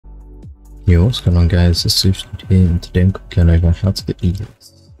Yo, what's going on guys, it's Skibi here and today I'm going over how to get the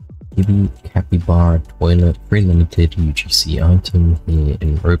Skibi Capybara Toilet free limited UGC item here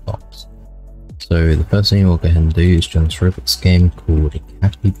in Roblox. So the first thing we'll go ahead and do is join this Roblox game called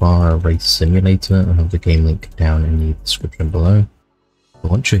Capybara Race Simulator. I'll have the game link down in the description below.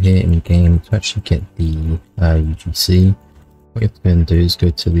 But once you're here in the game, to actually get the UGC, what you have to go and do is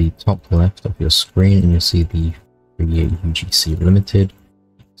go to the top left of your screen and you'll see the free UGC limited.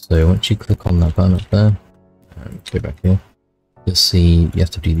 So once you click on that button up there, go back here, you'll see you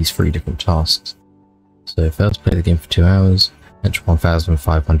have to do these 3 different tasks. So first, play the game for 2 hours, enter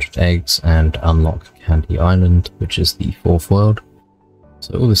 1,500 eggs, and unlock Candy Island, which is the 4th world.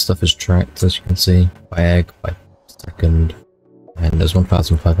 So all this stuff is tracked, as you can see, by egg, by second, and there's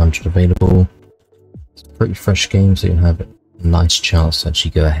 1,500 available. It's a pretty fresh game, so you'll have a nice chance to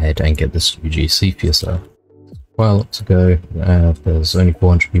actually go ahead and get this UGC for yourself. Quite a lot to go. There's only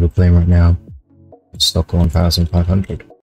 400 people playing right now. Stock 1,500.